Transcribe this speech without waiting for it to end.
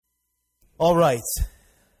All right.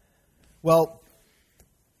 Well,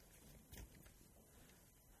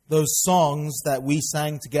 those songs that we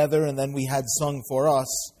sang together and then we had sung for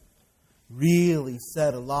us really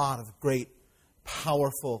said a lot of great,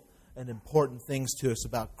 powerful, and important things to us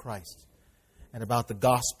about Christ and about the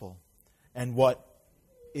gospel and what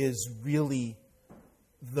is really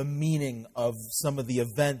the meaning of some of the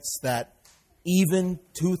events that even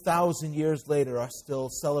 2,000 years later are still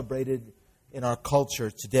celebrated in our culture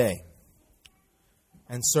today,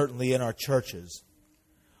 and certainly in our churches.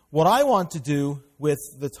 What I want to do with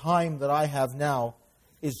the time that I have now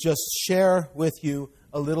is just share with you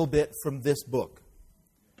a little bit from this book.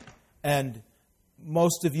 And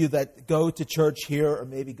most of you that go to church here or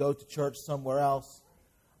maybe go to church somewhere else,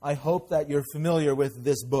 I hope that you're familiar with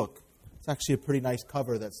this book. It's actually a pretty nice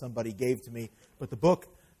cover that somebody gave to me. But the book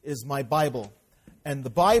is my Bible. And the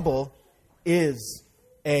Bible is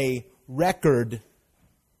a record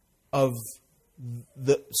of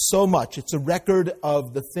so much. It's a record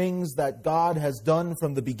of the things that God has done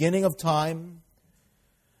from the beginning of time.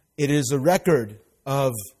 It is a record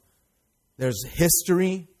of, there's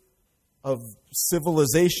history of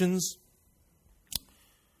civilizations.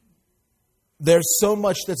 There's so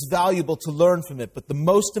much that's valuable to learn from it. But the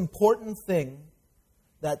most important thing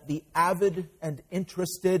that the avid and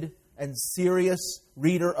interested and serious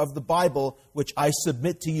reader of the Bible, which I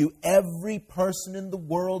submit to you, every person in the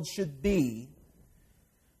world should be,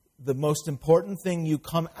 the most important thing you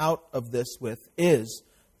come out of this with is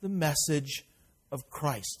the message of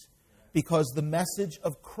Christ. Because the message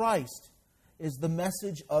of Christ is the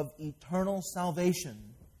message of eternal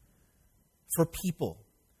salvation for people.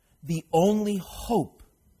 The only hope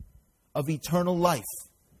of eternal life.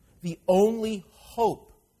 The only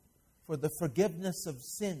hope for the forgiveness of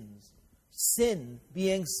sins. Sin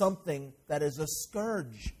being something that is a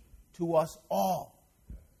scourge to us all.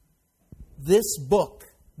 This book,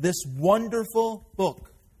 this wonderful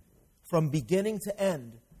book, from beginning to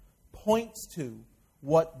end, points to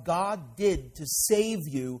what God did to save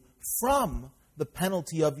you from the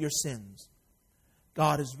penalty of your sins.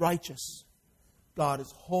 God is righteous. God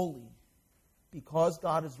is holy. Because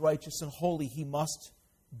God is righteous and holy, He must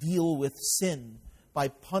deal with sin by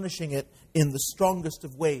punishing it in the strongest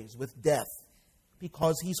of ways, with death.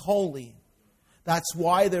 Because He's holy. That's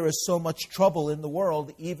why there is so much trouble in the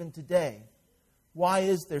world even today. Why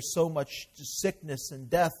is there so much sickness and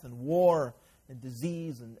death and war and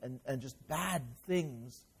disease and just bad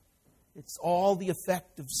things? It's all the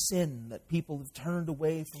effect of sin, that people have turned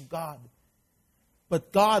away from God.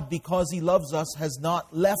 But God, because He loves us, has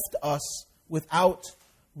not left us without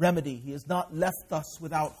remedy. He has not left us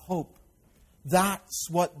without hope. That's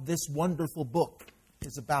what this wonderful book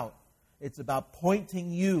is about. It's about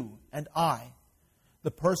pointing you and I,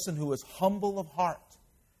 the person who is humble of heart,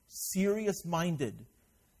 serious-minded,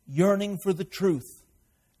 yearning for the truth,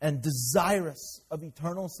 and desirous of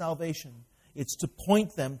eternal salvation. It's to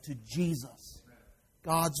point them to Jesus,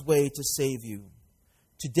 God's way to save you.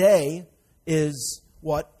 Today is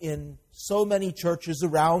what in so many churches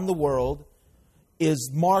around the world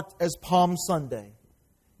is marked as Palm Sunday.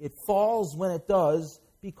 It falls when it does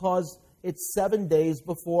because it's 7 days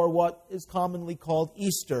before what is commonly called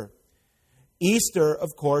Easter. Easter, of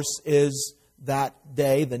course, is that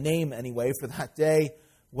day, the name anyway, for that day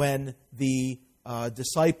when the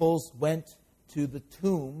disciples went to the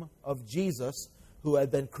tomb of Jesus, who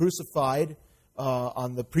had been crucified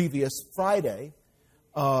on the previous Friday.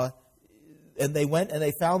 And they went and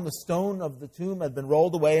they found the stone of the tomb had been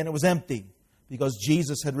rolled away and it was empty because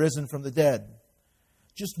Jesus had risen from the dead.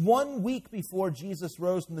 Just 1 week before Jesus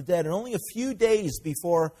rose from the dead, and only a few days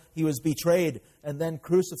before He was betrayed and then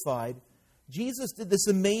crucified, Jesus did this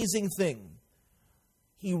amazing thing.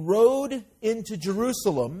 He rode into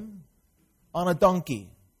Jerusalem on a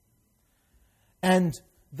donkey. And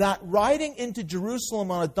that riding into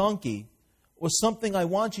Jerusalem on a donkey was something I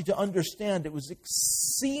want you to understand. It was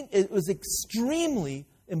extremely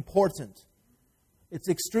important. It's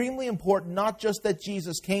extremely important, not just that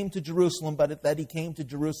Jesus came to Jerusalem, but that He came to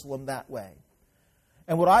Jerusalem that way.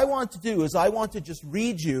 And what I want to do is I want to just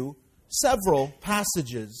read you several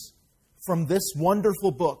passages from this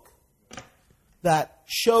wonderful book that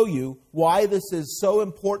show you why this is so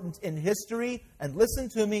important in history. And listen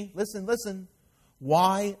to me, listen,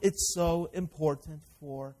 why it's so important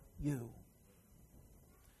for you.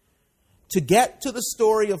 To get to the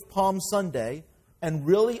story of Palm Sunday and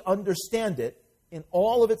really understand it in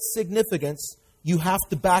all of its significance, you have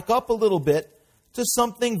to back up a little bit to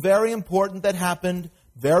something very important that happened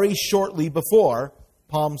very shortly before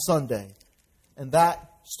Palm Sunday. And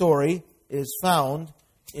that story is found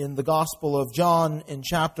in the Gospel of John in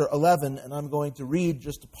chapter 11, and I'm going to read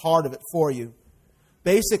just a part of it for you.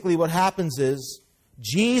 Basically, what happens is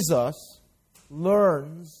Jesus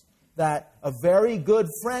learns that a very good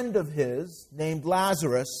friend of his, named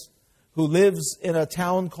Lazarus, who lives in a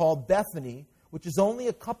town called Bethany, which is only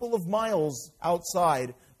a couple of miles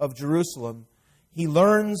outside of Jerusalem, he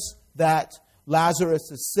learns that Lazarus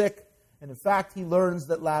is sick, and in fact, he learns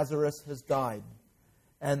that Lazarus has died.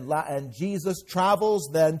 And Jesus travels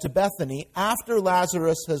then to Bethany after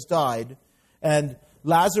Lazarus has died, and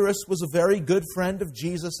Lazarus was a very good friend of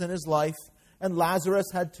Jesus in his life, and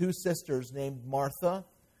Lazarus had two sisters named Martha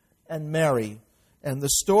and Mary. And the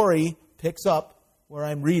story picks up where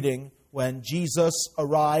I'm reading when Jesus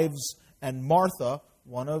arrives and Martha,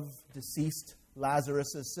 one of deceased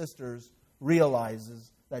Lazarus' sisters,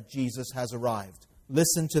 realizes that Jesus has arrived.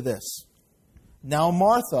 Listen to this. Now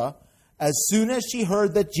Martha, as soon as she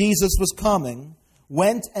heard that Jesus was coming,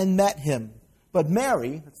 went and met him. But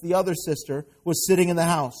Mary, that's the other sister, was sitting in the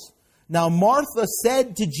house. Now Martha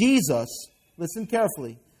said to Jesus, listen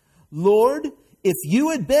carefully, Lord, if you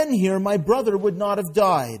had been here, my brother would not have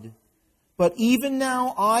died. But even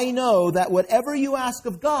now I know that whatever you ask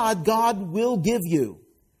of God, God will give you.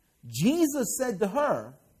 Jesus said to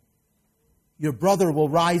her, your brother will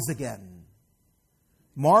rise again.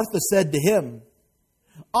 Martha said to him,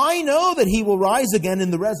 I know that he will rise again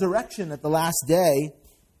in the resurrection at the last day.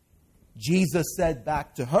 Jesus said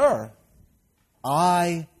back to her,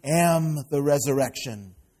 I am the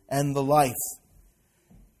resurrection and the life.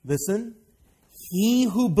 Listen, he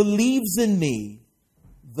who believes in me,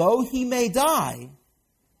 though he may die,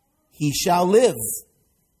 he shall live.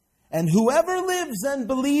 And whoever lives and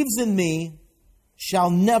believes in me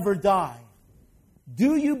shall never die.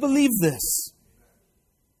 Do you believe this?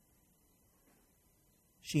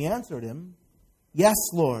 She answered him, Yes,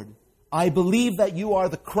 Lord, I believe that you are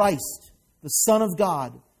the Christ, the Son of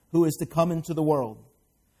God, who is to come into the world.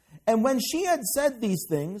 And when she had said these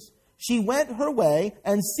things, she went her way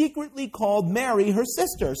and secretly called Mary, her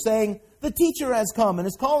sister, saying, The teacher has come and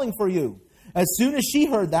is calling for you. As soon as she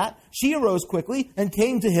heard that, she arose quickly and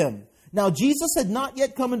came to him. Now Jesus had not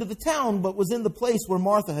yet come into the town, but was in the place where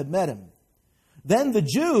Martha had met him. Then the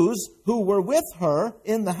Jews who were with her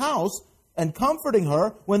in the house and comforting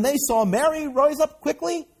her, when they saw Mary rise up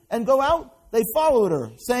quickly and go out, they followed her,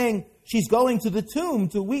 saying, She's going to the tomb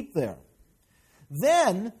to weep there.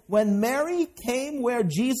 Then, when Mary came where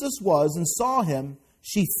Jesus was and saw him,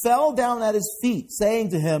 she fell down at his feet, saying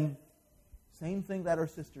to him, same thing that her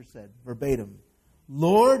sister said, verbatim,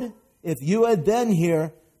 Lord, if you had been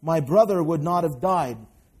here, my brother would not have died.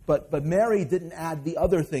 But Mary didn't add the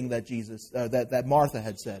other thing that that Martha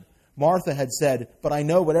had said. Martha had said, but I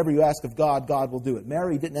know whatever you ask of God, God will do it.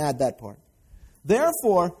 Mary didn't add that part.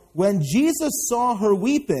 Therefore, when Jesus saw her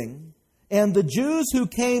weeping, and the Jews who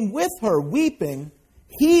came with her weeping,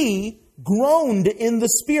 he groaned in the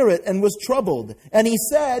spirit and was troubled. And he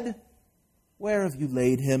said, Where have you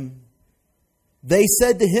laid him? They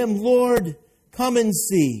said to him, Lord, come and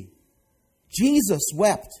see. Jesus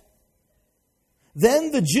wept.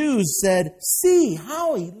 Then the Jews said, See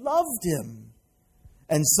how he loved him.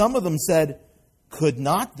 And some of them said, Could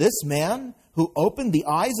not this man who opened the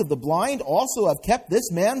eyes of the blind also have kept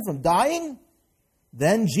this man from dying?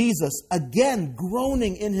 Then Jesus, again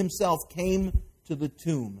groaning in himself, came to the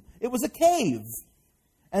tomb. It was a cave,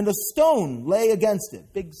 and a stone lay against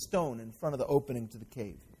it, big stone in front of the opening to the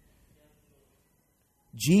cave.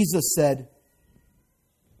 Jesus said,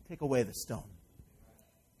 Take away the stone.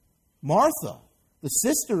 Martha, the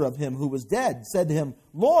sister of him who was dead, said to him,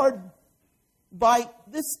 Lord, by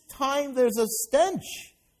this time there's a stench,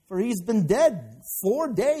 for he's been dead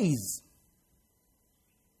 4 days.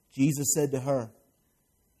 Jesus said to her,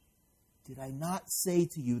 Did I not say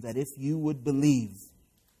to you that if you would believe,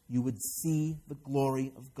 you would see the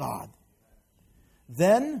glory of God?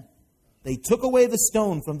 Then they took away the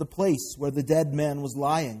stone from the place where the dead man was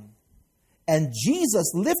lying. And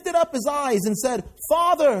Jesus lifted up his eyes and said,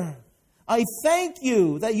 Father, I thank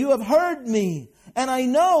you that you have heard me, and I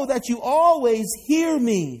know that you always hear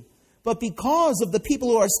me. But because of the people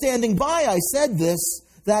who are standing by, I said this,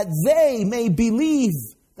 that they may believe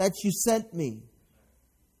that you sent me.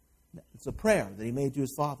 It's a prayer that he made to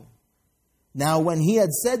his Father. Now when he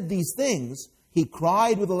had said these things, he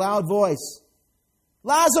cried with a loud voice,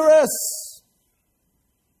 Lazarus,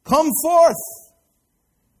 come forth!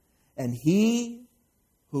 And he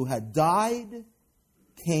who had died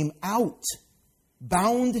came out,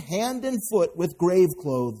 bound hand and foot with grave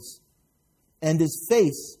clothes, and his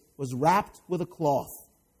face was wrapped with a cloth.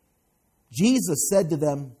 Jesus said to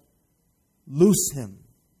them, Loose him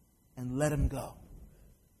and let him go.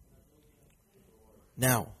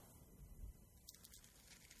 Now,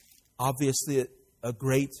 obviously a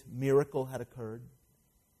great miracle had occurred.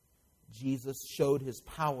 Jesus showed his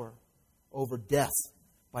power over death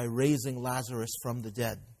by raising Lazarus from the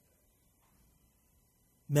dead.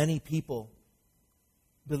 Many people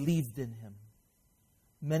believed in him.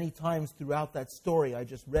 Many times throughout that story I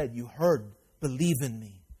just read, you heard, believe in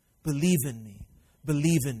me, believe in me,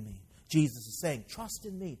 believe in me. Jesus is saying, trust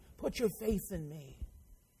in me, put your faith in me.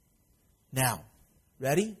 Now,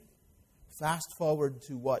 ready? Fast forward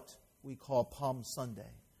to what we call Palm Sunday.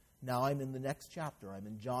 Now I'm in the next chapter. I'm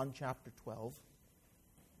in John chapter 12.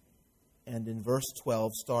 And in verse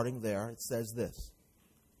 12, starting there, it says this.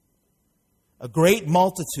 A great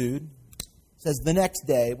multitude, says the next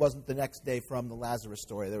day, it wasn't the next day from the Lazarus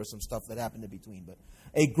story, there was some stuff that happened in between, but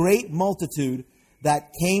a great multitude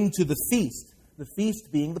that came to the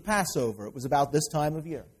feast being the Passover. It was about this time of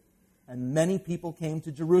year. And many people came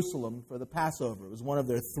to Jerusalem for the Passover. It was one of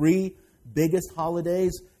their 3 biggest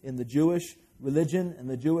holidays in the Jewish religion and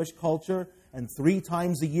the Jewish culture. And 3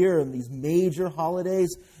 times a year in these major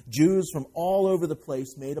holidays, Jews from all over the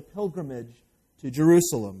place made a pilgrimage to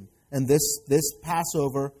Jerusalem. And this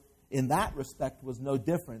Passover, in that respect, was no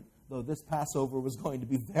different, though this Passover was going to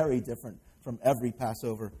be very different from every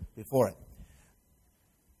Passover before it.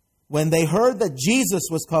 When they heard that Jesus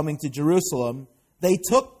was coming to Jerusalem, they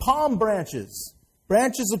took palm branches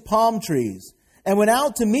of palm trees, and went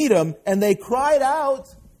out to meet him, and they cried out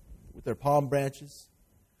with their palm branches,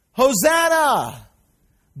 Hosanna!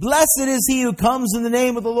 Blessed is he who comes in the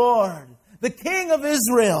name of the Lord, the King of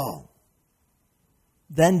Israel.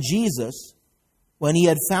 Then Jesus, when he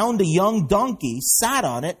had found a young donkey, sat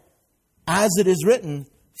on it, as it is written,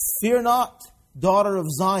 Fear not, daughter of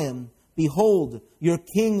Zion, behold, your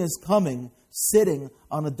king is coming, sitting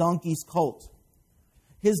on a donkey's colt.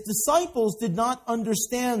 His disciples did not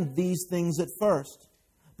understand these things at first.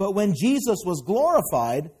 But when Jesus was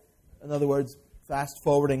glorified, in other words, fast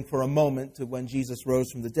forwarding for a moment to when Jesus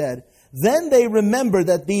rose from the dead, then they remembered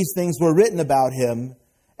that these things were written about him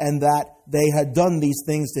and that they had done these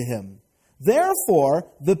things to him. Therefore,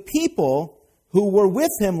 the people who were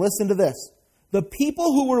with him, listen to this, the people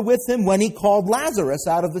who were with him when he called Lazarus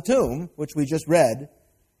out of the tomb, which we just read,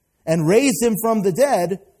 and raised him from the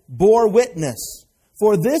dead, bore witness.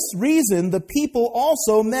 For this reason, the people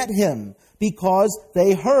also met him, because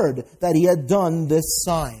they heard that he had done this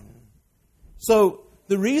sign. So,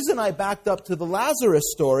 the reason I backed up to the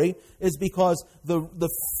Lazarus story is because the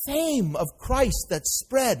fame of Christ that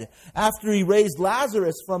spread after he raised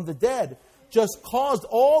Lazarus from the dead just caused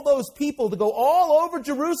all those people to go all over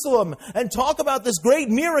Jerusalem and talk about this great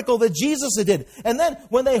miracle that Jesus did. And then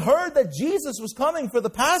when they heard that Jesus was coming for the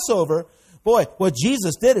Passover, boy, what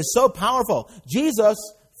Jesus did is so powerful. Jesus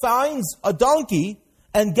finds a donkey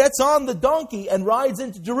and gets on the donkey and rides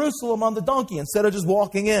into Jerusalem on the donkey instead of just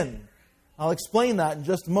walking in. I'll explain that in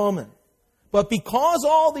just a moment. But because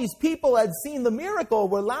all these people had seen the miracle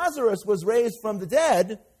where Lazarus was raised from the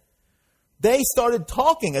dead, they started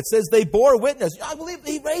talking. It says they bore witness. I believe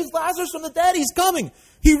he raised Lazarus from the dead. He's coming.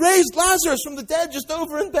 He raised Lazarus from the dead just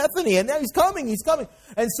over in Bethany. And now he's coming. He's coming.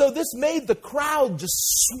 And so this made the crowd just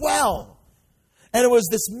swell. And it was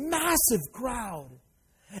this massive crowd.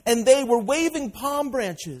 And they were waving palm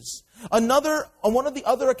branches. On one of the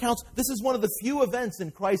other accounts, this is one of the few events in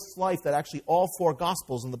Christ's life that actually all 4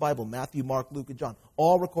 Gospels in the Bible, Matthew, Mark, Luke, and John,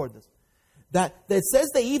 all record this. That it says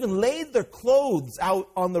they even laid their clothes out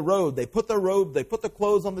on the road. They put their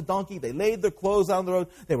clothes on the donkey. They laid their clothes out on the road.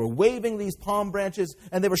 They were waving these palm branches,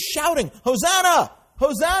 and they were shouting, Hosanna!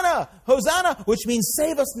 Hosanna! Hosanna! Which means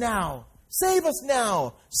save us now. Save us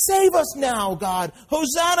now. Save us now, God.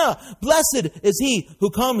 Hosanna! Blessed is he who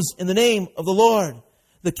comes in the name of the Lord,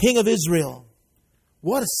 the King of Israel.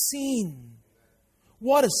 What a scene.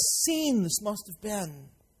 What a scene this must have been.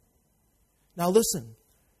 Now listen.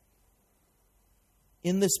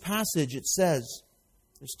 In this passage it says,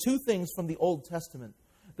 there's 2 things from the Old Testament.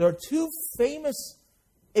 There are 2 famous,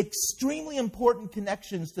 extremely important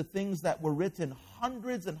connections to things that were written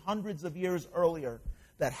hundreds and hundreds of years earlier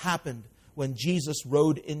that happened when Jesus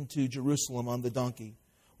rode into Jerusalem on the donkey.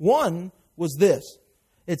 One was this.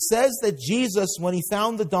 It says that Jesus, when he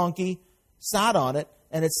found the donkey, sat on it,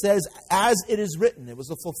 and it says, as it is written, it was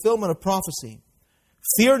a fulfillment of prophecy.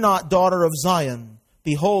 Fear not, daughter of Zion.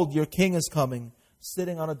 Behold, your king is coming,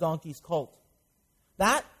 sitting on a donkey's colt.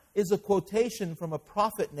 That is a quotation from a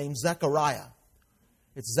prophet named Zechariah.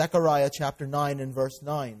 It's Zechariah chapter 9 and verse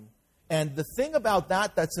 9. And the thing about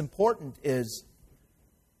that that's important is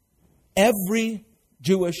every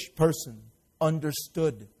Jewish person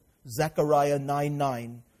understood Zechariah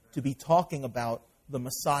 9:9 to be talking about the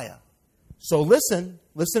Messiah. So listen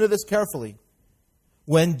to this carefully.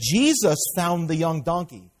 When Jesus found the young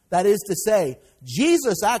donkey, that is to say,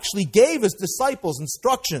 Jesus actually gave his disciples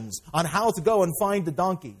instructions on how to go and find the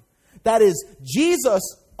donkey. That is, Jesus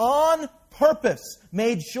on purpose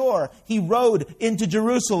made sure he rode into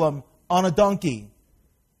Jerusalem on a donkey.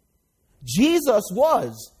 Jesus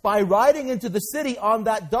was, by riding into the city on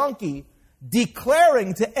that donkey,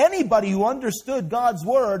 declaring to anybody who understood God's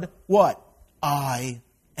word, what? I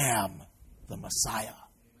am the Messiah.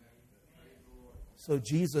 So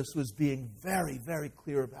Jesus was being very, very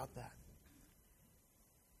clear about that.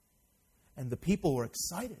 And the people were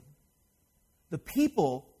excited. The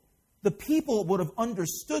people would have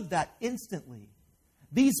understood that instantly.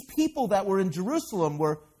 These people that were in Jerusalem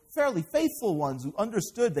were fairly faithful ones who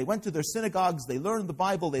understood. They went to their synagogues, they learned the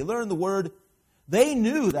Bible, they learned the Word. They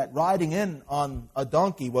knew that riding in on a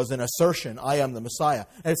donkey was an assertion, I am the Messiah.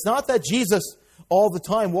 And it's not that Jesus all the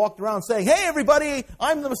time walked around saying, hey everybody,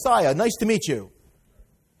 I'm the Messiah, nice to meet you.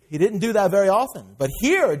 He didn't do that very often. But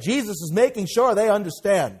here, Jesus is making sure they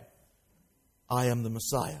understand, I am the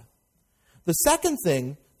Messiah. The second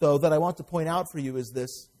thing, though, that I want to point out for you is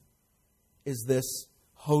this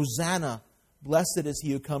Hosanna. Blessed is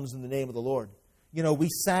he who comes in the name of the Lord. You know, we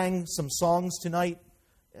sang some songs tonight.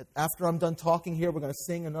 After I'm done talking here, we're going to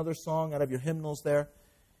sing another song out of your hymnals there.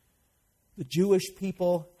 The Jewish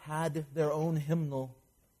people had their own hymnal,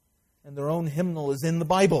 and their own hymnal is in the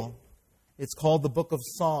Bible. It's called the Book of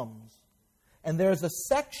Psalms. And there's a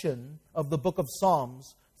section of the Book of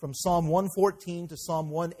Psalms from Psalm 114 to Psalm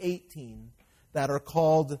 118 that are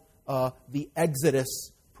called the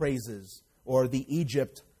Exodus praises, or the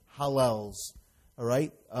Egypt Hallels. All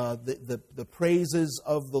right? The praises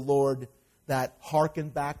of the Lord that hearken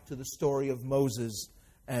back to the story of Moses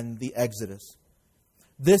and the Exodus.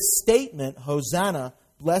 This statement, Hosanna,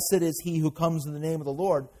 blessed is he who comes in the name of the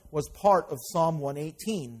Lord, was part of Psalm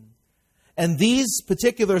 118. And these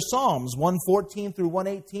particular Psalms, 114 through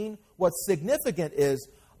 118, what's significant is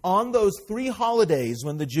on those 3 holidays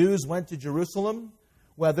when the Jews went to Jerusalem,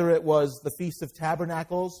 whether it was the Feast of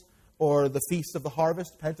Tabernacles or the Feast of the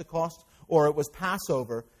Harvest, Pentecost, or it was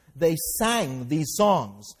Passover, they sang these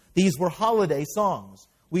songs. These were holiday songs.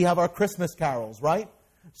 We have our Christmas carols, right?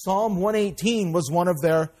 Psalm 118 was one of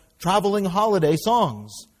their traveling holiday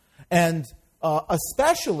songs. And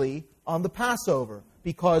especially on the Passover,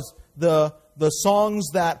 because the songs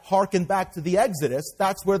that hearken back to the Exodus,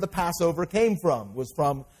 that's where the Passover came from, was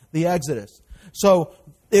from the Exodus. So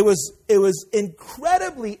it was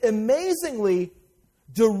incredibly, amazingly,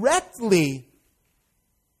 directly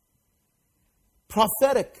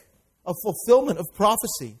prophetic, a fulfillment of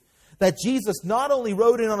prophecy, that Jesus not only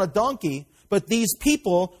rode in on a donkey, but these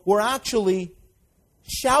people were actually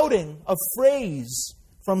shouting a phrase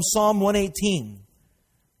from Psalm 118.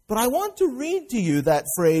 But I want to read to you that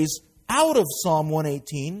phrase out of Psalm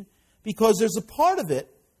 118 because there's a part of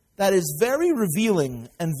it that is very revealing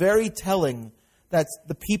and very telling that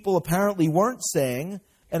the people apparently weren't saying,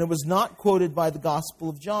 and it was not quoted by the Gospel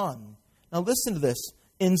of John. Now listen to this.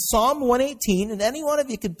 In Psalm 118, and any one of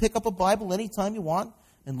you can pick up a Bible anytime you want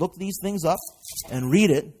and look these things up and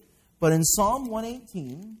read it. But in Psalm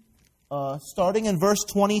 118, starting in verse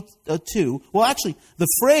 22, well actually, the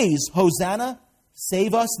phrase, Hosanna,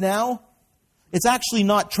 save us now, it's actually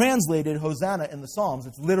not translated Hosanna in the Psalms.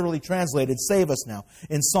 It's literally translated save us now.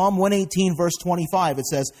 In Psalm 118, verse 25, it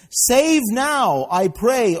says, save now, I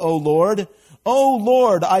pray, O Lord. O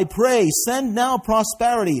Lord, I pray, send now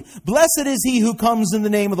prosperity. Blessed is he who comes in the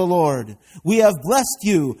name of the Lord. We have blessed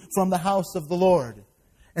you from the house of the Lord.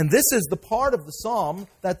 And this is the part of the psalm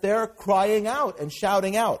that they're crying out and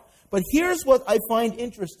shouting out. But here's what I find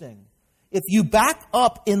interesting. If you back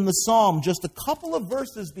up in the psalm just a couple of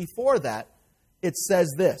verses before that, it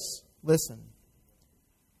says this. Listen.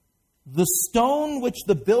 The stone which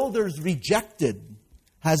the builders rejected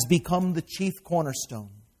has become the chief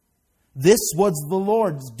cornerstone. This was the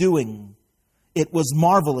Lord's doing. It was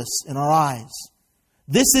marvelous in our eyes.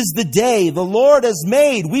 This is the day the Lord has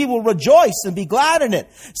made. We will rejoice and be glad in it.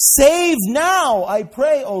 Save now, I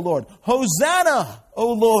pray, O Lord. Hosanna,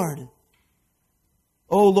 O Lord.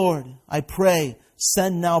 O Lord, I pray,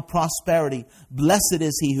 send now prosperity. Blessed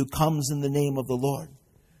is he who comes in the name of the Lord.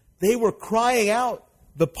 They were crying out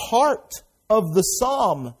the part of the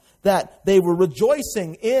psalm that they were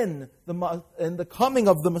rejoicing in the coming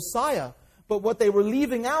of the Messiah. But what they were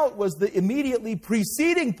leaving out was the immediately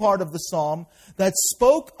preceding part of the psalm that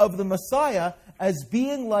spoke of the Messiah as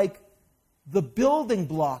being like the building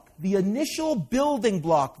block, the initial building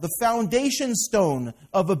block, the foundation stone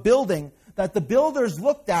of a building that the builders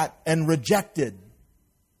looked at and rejected.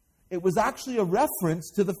 It was actually a reference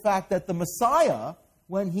to the fact that the Messiah,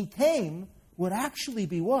 when he came, would actually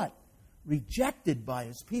be what? Rejected by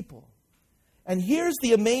his people. And here's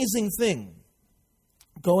the amazing thing.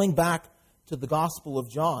 Going back to the Gospel of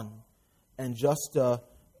John and just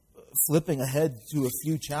flipping ahead to a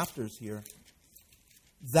few chapters here,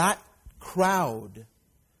 that crowd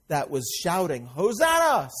that was shouting,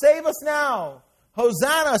 "Hosanna, save us now!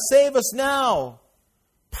 Hosanna, save us now!"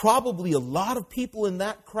 Probably a lot of people in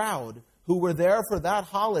that crowd who were there for that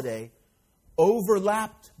holiday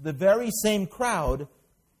overlapped the very same crowd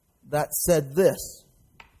that said this.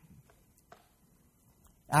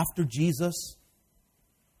 After Jesus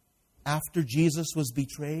was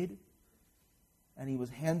betrayed and he was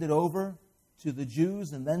handed over to the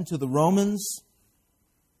Jews and then to the Romans,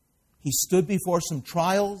 he stood before some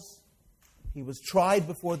trials. He was tried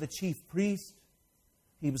before the chief priest.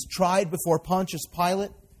 He was tried before Pontius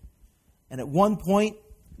Pilate. And at one point,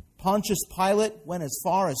 Pontius Pilate went as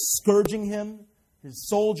far as scourging him. His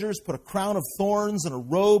soldiers put a crown of thorns and a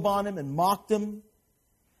robe on him and mocked him.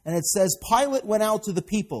 And it says, Pilate went out to the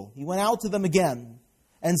people. He went out to them again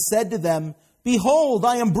and said to them, "Behold,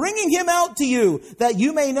 I am bringing him out to you, that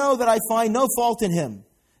you may know that I find no fault in him."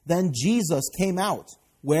 Then Jesus came out,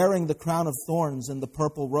 wearing the crown of thorns and the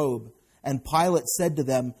purple robe. And Pilate said to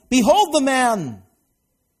them, "Behold the man!"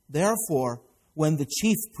 Therefore, when the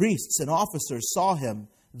chief priests and officers saw him,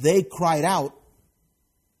 they cried out,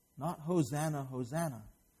 not "Hosanna, Hosanna,"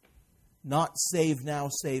 not "Save now,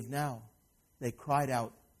 save now." They cried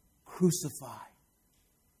out, "Crucify,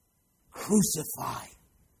 crucify,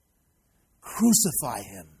 crucify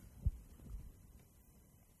him."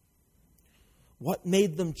 What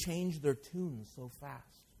made them change their tune so fast?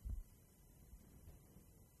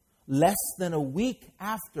 Less than a week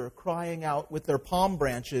after crying out with their palm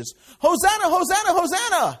branches, "Hosanna, Hosanna,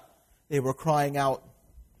 Hosanna," they were crying out,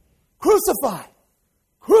 "Crucify,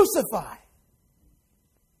 crucify."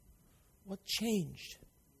 What changed?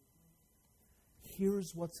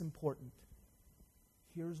 Here's what's important.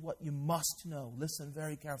 Here's what you must know. Listen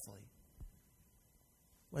very carefully.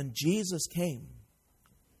 When Jesus came,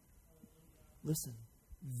 listen,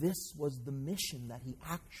 this was the mission that he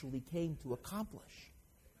actually came to accomplish.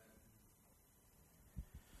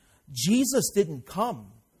 Jesus didn't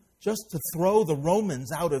come just to throw the Romans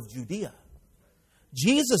out of Judea.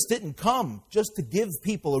 Jesus didn't come just to give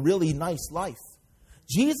people a really nice life.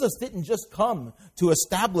 Jesus didn't just come to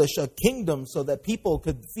establish a kingdom so that people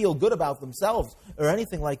could feel good about themselves or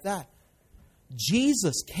anything like that.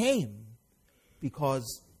 Jesus came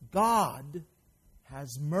because God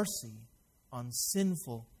has mercy on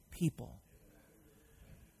sinful people.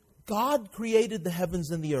 God created the heavens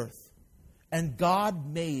and the earth. And God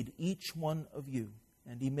made each one of you.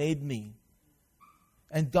 And he made me.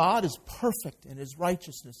 And God is perfect in his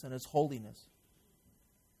righteousness and his holiness.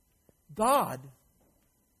 God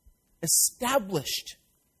established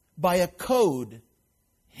by a code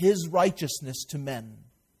his righteousness to men.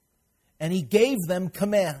 And he gave them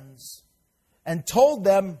commands. And told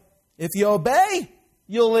them, if you obey,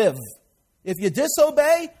 you'll live. If you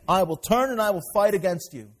disobey, I will turn and I will fight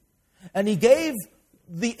against you. And he gave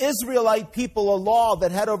the Israelite people a law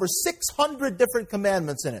that had over 600 different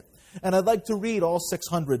commandments in it. And I'd like to read all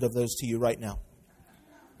 600 of those to you right now.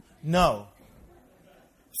 No.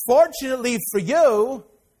 Fortunately for you,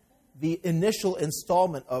 the initial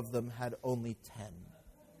installment of them had only 10.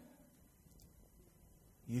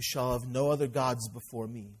 You shall have no other gods before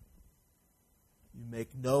me. You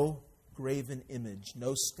make no graven image,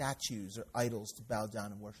 no statues or idols to bow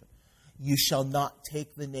down and worship. You shall not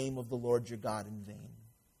take the name of the Lord your God in vain.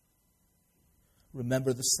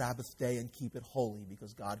 Remember the Sabbath day and keep it holy,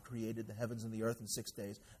 because God created the heavens and the earth in 6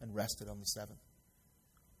 days and rested on the seventh.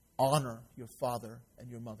 Honor your father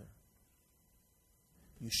and your mother.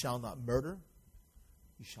 You shall not murder.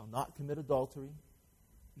 You shall not commit adultery.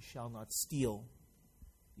 You shall not steal.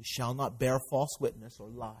 You shall not bear false witness or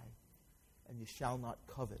lie. And you shall not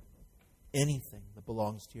covet anything that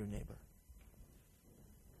belongs to your neighbor.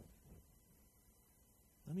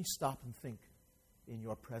 Let me stop and think in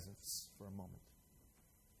your presence for a moment.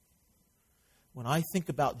 When I think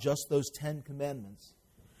about just those 10 commandments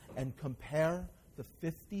and compare the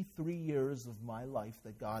 53 years of my life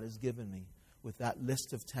that God has given me with that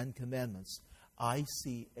list of 10 commandments, I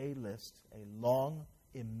see a list, a long,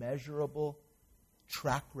 immeasurable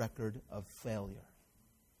track record of failure.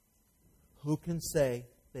 Who can say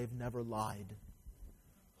they've never lied?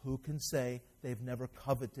 Who can say they've never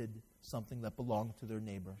coveted something that belonged to their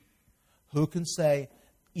neighbor? Who can say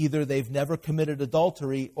either they've never committed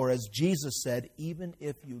adultery, or as Jesus said, even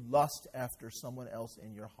if you lust after someone else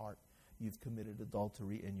in your heart, you've committed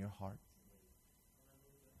adultery in your heart.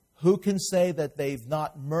 Who can say that they've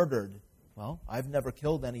not murdered? Well, I've never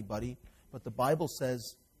killed anybody, but the Bible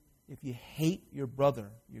says if you hate your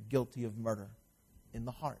brother, you're guilty of murder in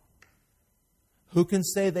the heart. Who can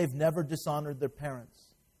say they've never dishonored their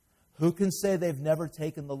parents? Who can say they've never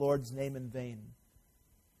taken the Lord's name in vain?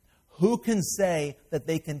 Who can say that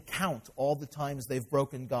they can count all the times they've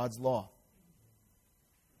broken God's law?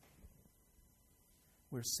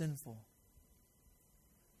 We're sinful.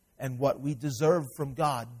 And what we deserve from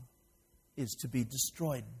God is to be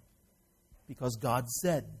destroyed. Because God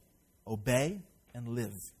said, obey and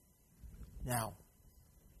live. Now,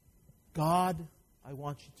 God, I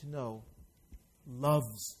want you to know,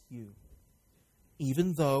 loves you.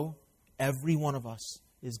 Even though every one of us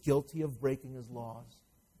is guilty of breaking His laws.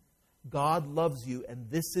 God loves you, and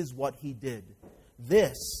this is what He did.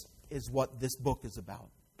 This is what this book is about.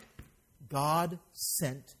 God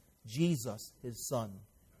sent Jesus, His Son.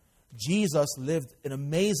 Jesus lived an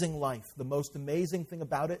amazing life. The most amazing thing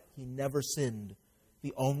about it, He never sinned.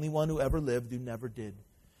 The only one who ever lived who never did.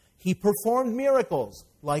 He performed miracles,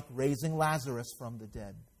 like raising Lazarus from the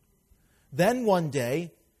dead. Then one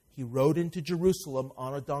day, He rode into Jerusalem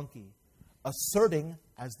on a donkey, asserting,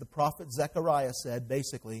 as the prophet Zechariah said,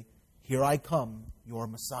 basically, "Here I come, your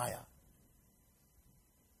Messiah."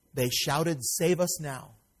 They shouted, "Save us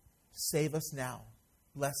now! Save us now!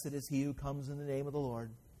 Blessed is He who comes in the name of the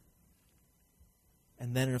Lord."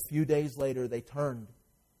 And then a few days later, they turned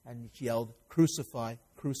and yelled, "Crucify,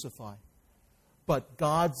 crucify." But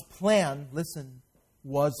God's plan, listen,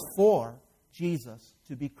 was for Jesus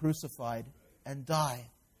to be crucified and die.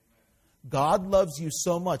 God loves you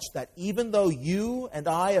so much that even though you and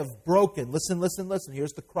I have broken, listen,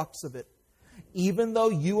 here's the crux of it. Even though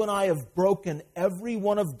you and I have broken every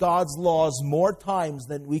one of God's laws more times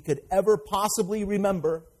than we could ever possibly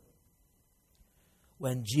remember,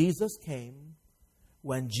 when Jesus came,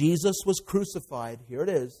 when Jesus was crucified, here it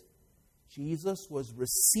is, Jesus was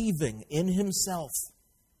receiving in Himself,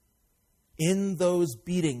 in those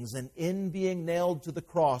beatings and in being nailed to the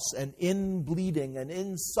cross and in bleeding and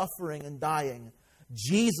in suffering and dying,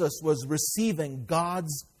 Jesus was receiving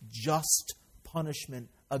God's just punishment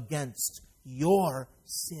against your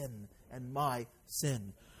sin and my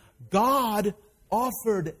sin. God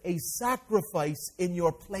offered a sacrifice in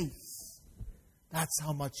your place. That's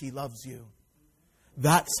how much He loves you.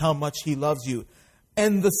 That's how much He loves you.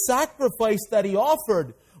 And the sacrifice that He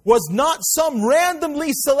offered was not some randomly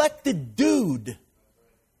selected dude.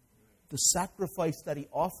 The sacrifice that He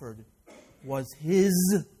offered was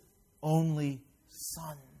His only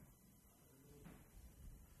Son.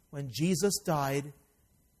 When Jesus died,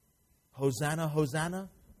 Hosanna, Hosanna,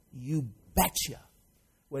 you betcha.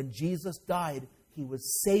 When Jesus died, He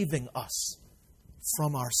was saving us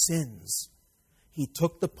from our sins. He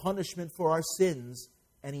took the punishment for our sins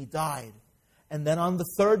and He died. And then on the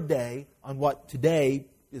third day, on what today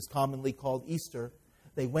is commonly called Easter,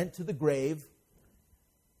 they went to the grave,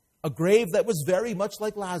 a grave that was very much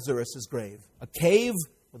like Lazarus' grave, a cave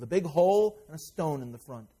with a big hole and a stone in the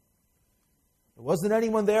front. There wasn't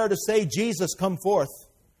anyone there to say, "Jesus, come forth."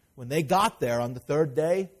 When they got there on the third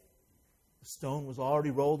day, the stone was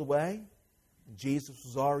already rolled away and Jesus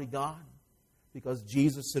was already gone because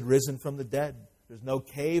Jesus had risen from the dead. There's no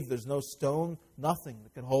cave, there's no stone, nothing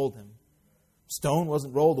that could hold Him. Stone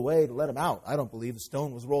wasn't rolled away to let Him out. I don't believe the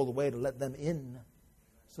stone was rolled away to let them in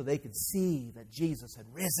so they could see that Jesus had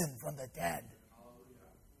risen from the dead.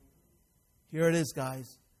 Here it is,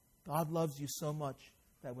 guys. God loves you so much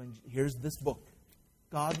that here's this book.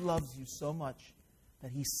 God loves you so much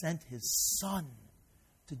that He sent His Son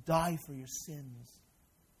to die for your sins,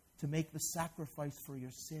 to make the sacrifice for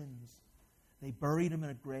your sins. They buried Him in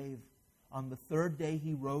a grave. On the third day,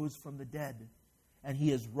 He rose from the dead. And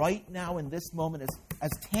He is right now in this moment,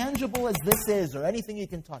 as tangible as this is, or anything you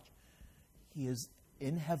can touch, He is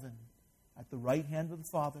in heaven at the right hand of the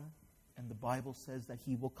Father, and the Bible says that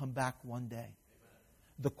He will come back one day.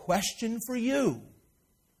 The question for you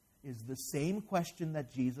is the same question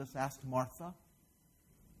that Jesus asked Martha.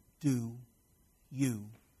 Do you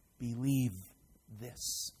believe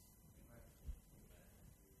this?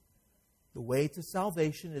 The way to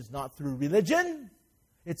salvation is not through religion.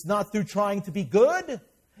 It's not through trying to be good.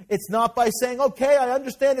 It's not by saying, "Okay, I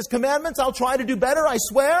understand His commandments. I'll try to do better, I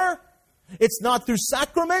swear." It's not through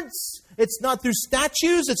sacraments. It's not through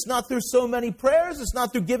statues. It's not through so many prayers. It's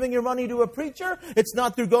not through giving your money to a preacher. It's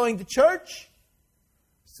not through going to church.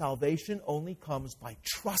 Salvation only comes by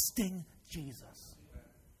trusting Jesus.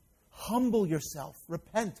 Humble yourself.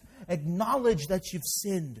 Repent. Acknowledge that you've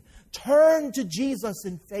sinned. Turn to Jesus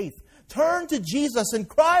in faith. Turn to Jesus and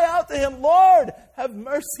cry out to Him, Lord, have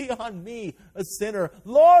mercy on me, a sinner.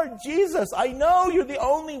 Lord Jesus, I know You're the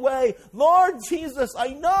only way. Lord Jesus, I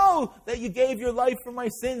know that You gave Your life for my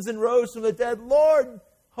sins and rose from the dead. Lord,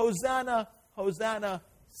 Hosanna, Hosanna,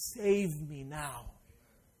 save me now.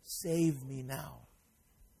 Save me now.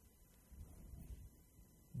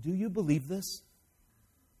 Do you believe this?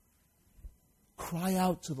 Cry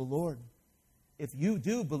out to the Lord. If you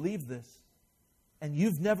do believe this, and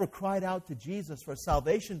you've never cried out to Jesus for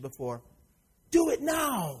salvation before, do it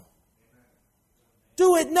now.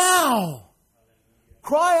 Do it now.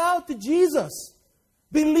 Cry out to Jesus.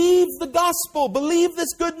 Believe the gospel. Believe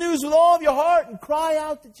this good news with all of your heart and cry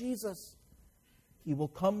out to Jesus. He will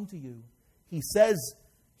come to you. He says,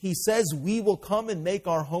 we will come and make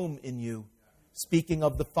our home in you. Speaking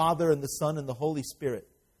of the Father and the Son and the Holy Spirit.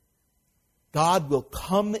 God will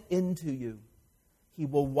come into you. He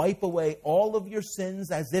will wipe away all of your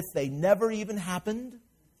sins as if they never even happened.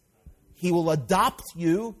 He will adopt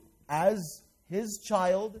you as His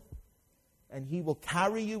child. And He will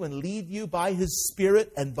carry you and lead you by His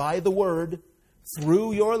Spirit and by the Word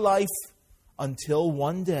through your life until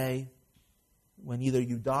one day, when either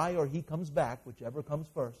you die or He comes back, whichever comes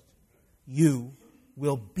first, you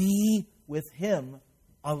will be with Him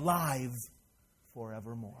alive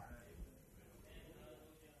forevermore.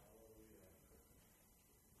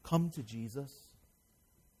 Come to Jesus.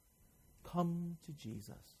 Come to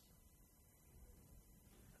Jesus.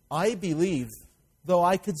 I believe, though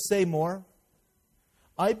I could say more,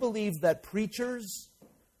 I believe that preachers,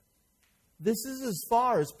 this is as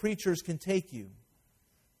far as preachers can take you.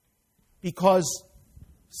 Because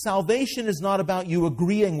salvation is not about you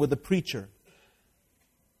agreeing with a preacher.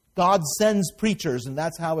 God sends preachers, and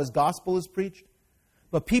that's how His gospel is preached.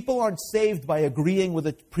 But people aren't saved by agreeing with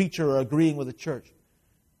a preacher or agreeing with a church.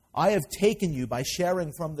 I have taken you by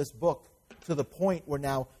sharing from this book to the point where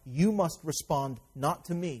now you must respond not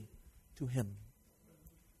to me, to Him.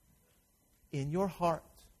 In your heart,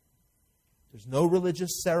 there's no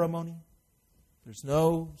religious ceremony. There's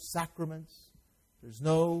no sacraments. There's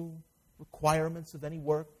no requirements of any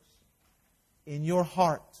works. In your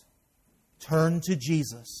heart, turn to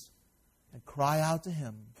Jesus and cry out to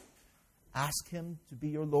Him. Ask Him to be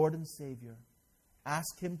your Lord and Savior.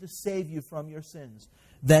 Ask Him to save you from your sins.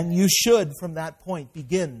 Then you should, from that point,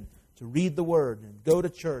 begin to read the Word and go to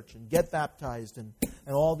church and get baptized and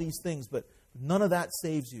all these things. But none of that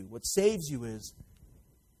saves you. What saves you is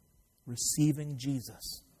receiving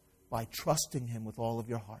Jesus by trusting Him with all of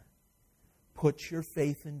your heart. Put your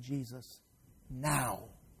faith in Jesus now.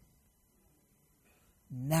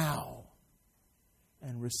 Now.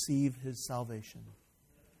 And receive His salvation.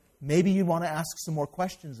 Maybe you want to ask some more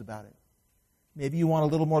questions about it. Maybe you want a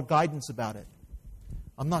little more guidance about it.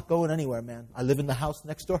 I'm not going anywhere, man. I live in the house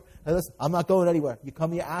next door. Hey, listen, I'm not going anywhere. You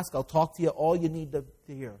come, you ask, I'll talk to you all you need to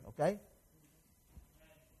hear, okay?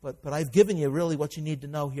 But I've given you really what you need to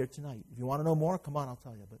know here tonight. If you want to know more, come on, I'll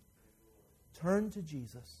tell you. But turn to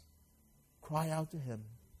Jesus. Cry out to Him.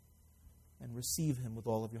 And receive Him with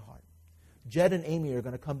all of your heart. Jed and Amy are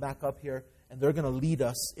going to come back up here, and they're going to lead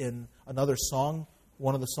us in another song,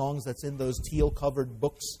 one of the songs that's in those teal-covered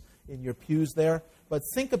books in your pews there. But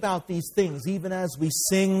think about these things even as we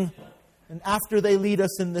sing. And after they lead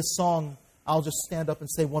us in this song, I'll just stand up and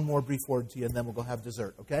say one more brief word to you, and then we'll go have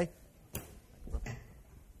dessert, okay?